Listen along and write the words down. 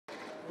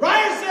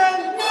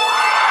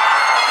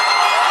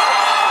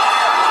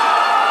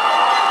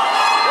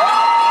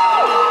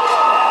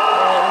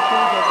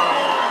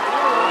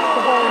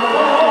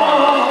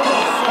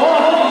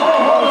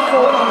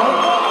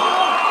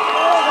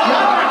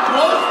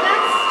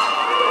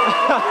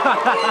They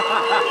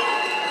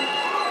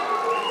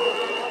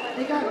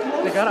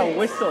got a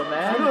whistle,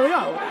 man. No,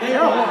 yeah. They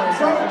are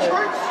from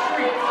Church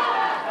Street.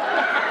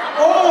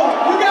 Oh,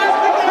 you guys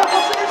picked up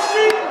on Church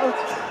Street?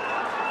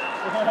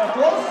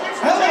 Close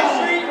 6 Church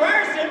Street,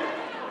 Ryerson.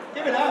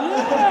 Give it up.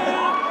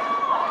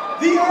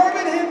 The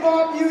Urban Hip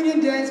Hop Union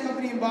Dance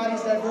Company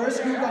embodies a diverse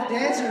group of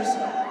dancers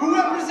who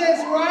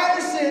represents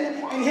Ryerson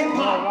and hip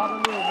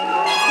hop.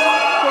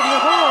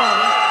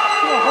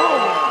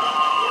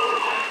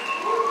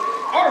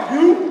 Are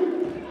you?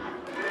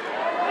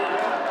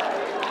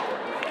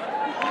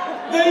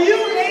 The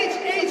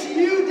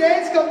UHHU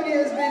Dance Company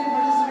has been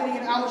participating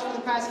in Ouch for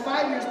the past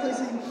 5 years,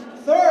 placing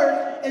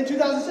 3rd in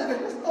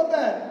 2007. That's not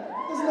bad.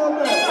 That's not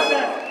bad. That's not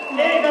bad.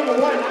 It ain't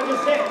number 1, I'm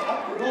just saying.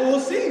 Well, we'll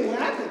see what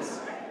happens.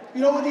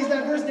 You know, with these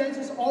diverse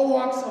dancers, all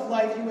walks of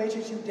life,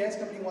 UHHU Dance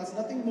Company wants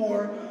nothing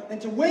more than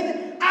to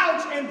win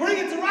Ouch and bring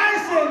it to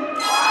Ryerson.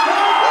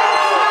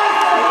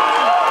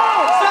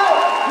 So,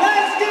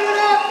 let's give it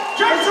up.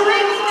 Church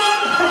Street!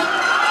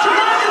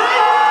 Church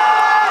Street!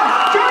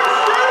 Church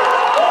Street!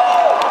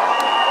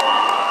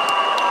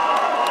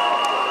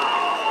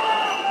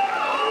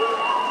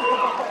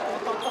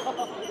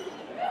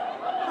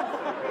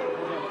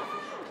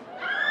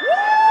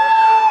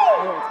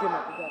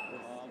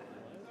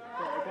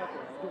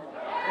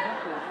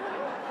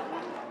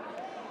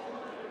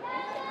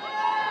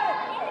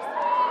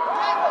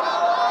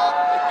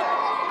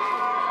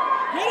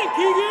 Get it,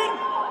 Keegan!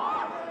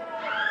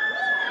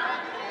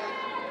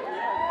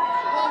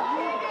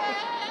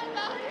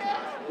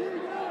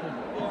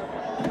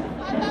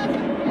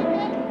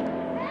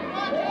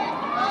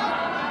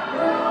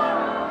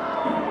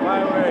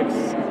 Fireworks.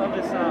 Love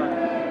this song.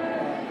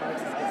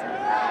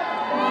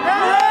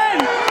 Hey!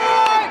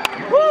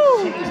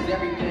 Changed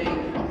everything.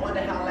 I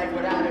wonder how life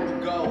without it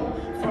would go.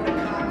 From the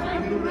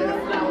concrete, knew that a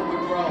flower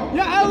would grow.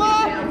 Yeah, Ella!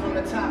 Down from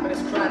the top and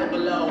it's crowded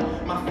below.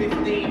 My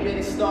 15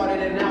 minutes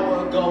started an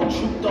hour ago.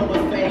 Truth over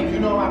fame, you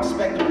know I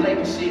respect the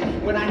blatant shit.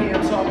 When I hear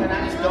him talking,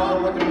 I just don't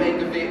know what to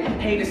make of it.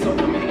 Hate is so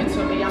familiar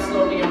to me, I'm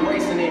slowly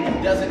embracing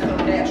it. Doesn't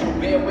come natural,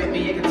 bear with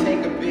me, it can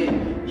take a bit.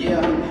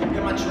 Yeah,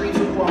 in my dreams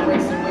are who I'm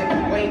racing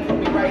with. Wayne put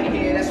me right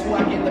here, that's who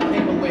I get the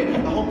paper with.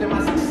 I hope that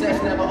my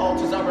success never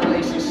alters our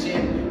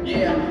relationship.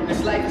 Yeah,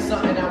 this life is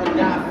something I would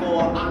die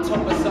for.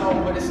 October's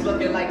on, but it's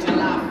looking like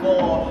July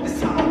 4.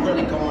 This time I'm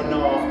really going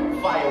off.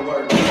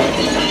 Fireworks.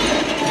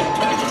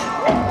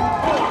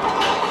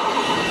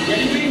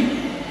 Ready, B?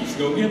 Let's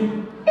go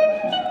again.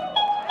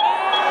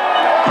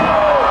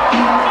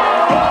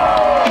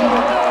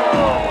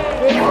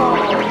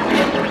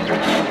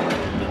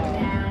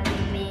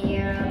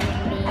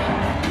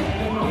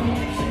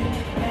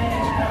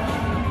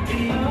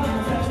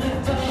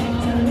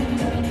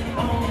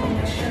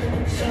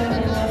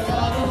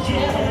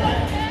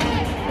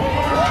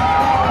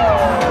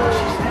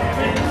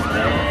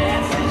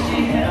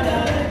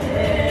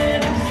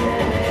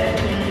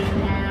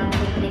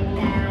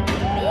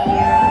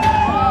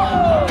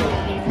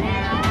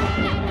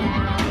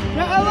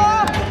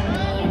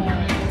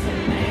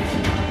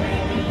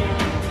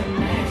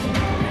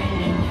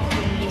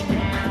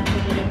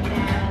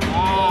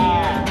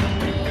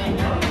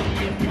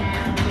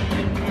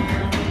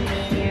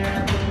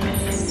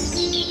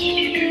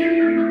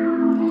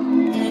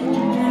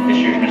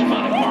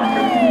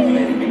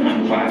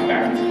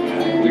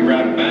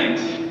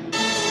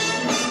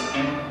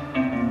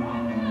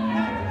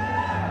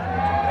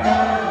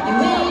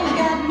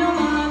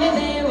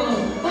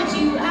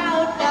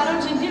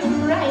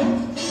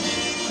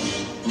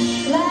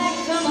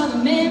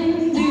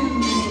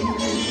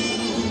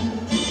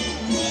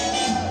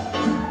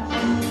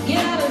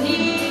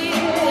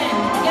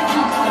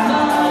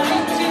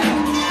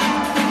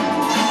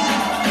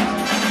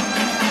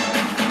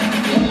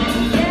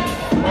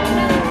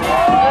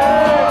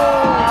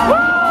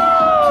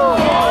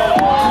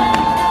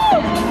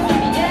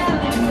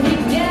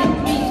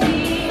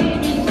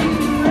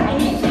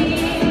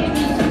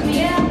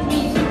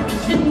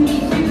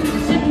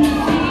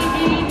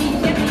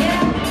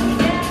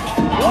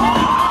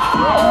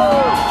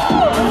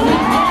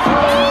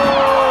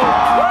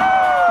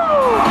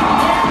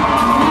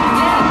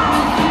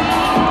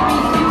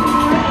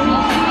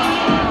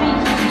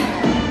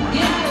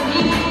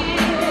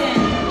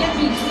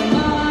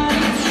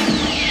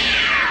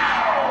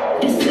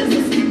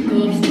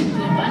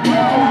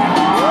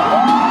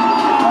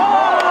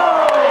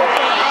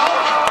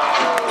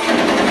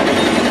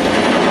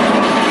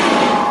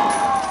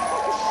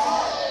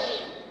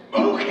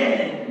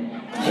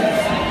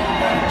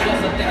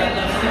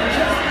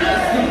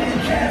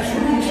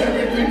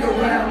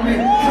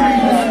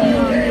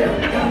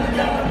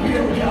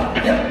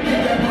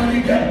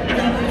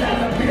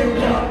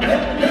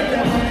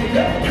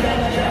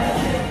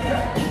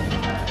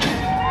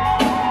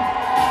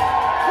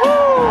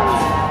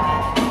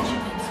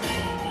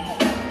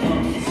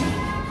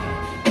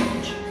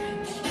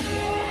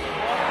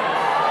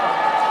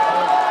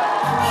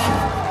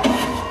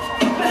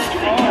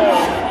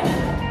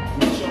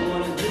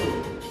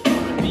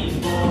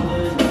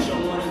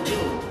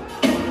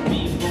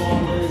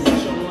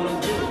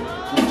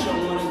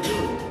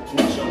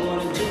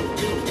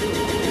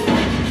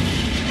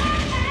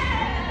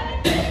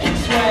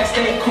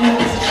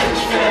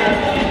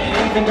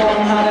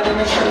 I'm hotter than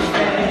a church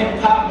fan.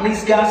 Hip hop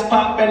meets gas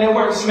pop and it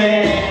works,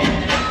 man.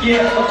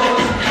 Yeah, of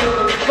course,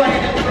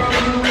 playing it from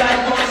you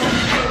like boys.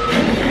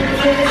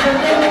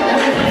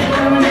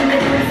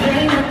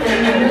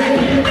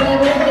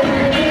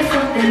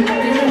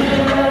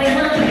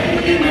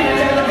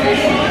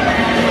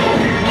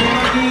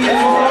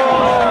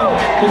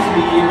 Just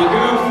me and my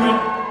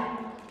girlfriend.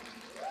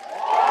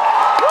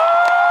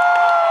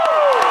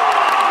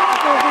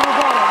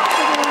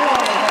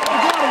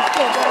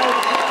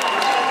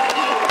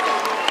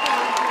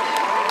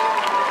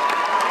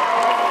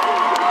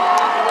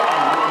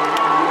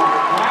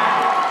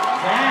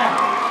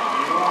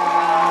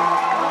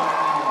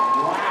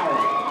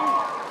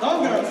 Go,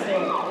 girls.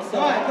 Go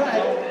ahead, go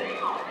ahead.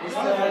 We're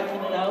still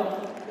working it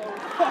out.